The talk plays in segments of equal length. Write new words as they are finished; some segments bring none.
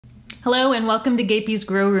Hello and welcome to Gapeys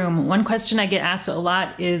Grow Room. One question I get asked a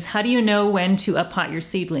lot is how do you know when to uppot your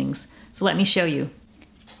seedlings? So let me show you.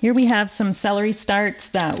 Here we have some celery starts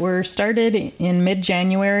that were started in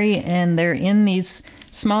mid-January and they're in these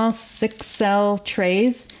small 6-cell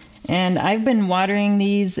trays. And I've been watering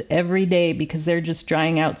these every day because they're just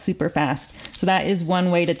drying out super fast. So that is one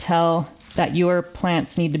way to tell that your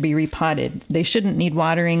plants need to be repotted. They shouldn't need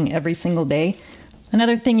watering every single day.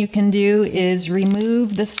 Another thing you can do is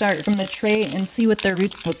remove the start from the tray and see what their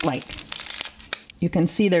roots look like. You can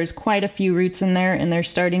see there's quite a few roots in there and they're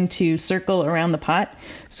starting to circle around the pot.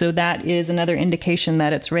 So that is another indication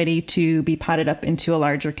that it's ready to be potted up into a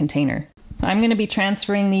larger container. I'm going to be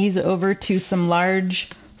transferring these over to some large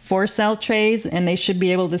 4-cell trays and they should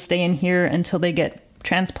be able to stay in here until they get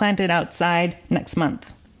transplanted outside next month.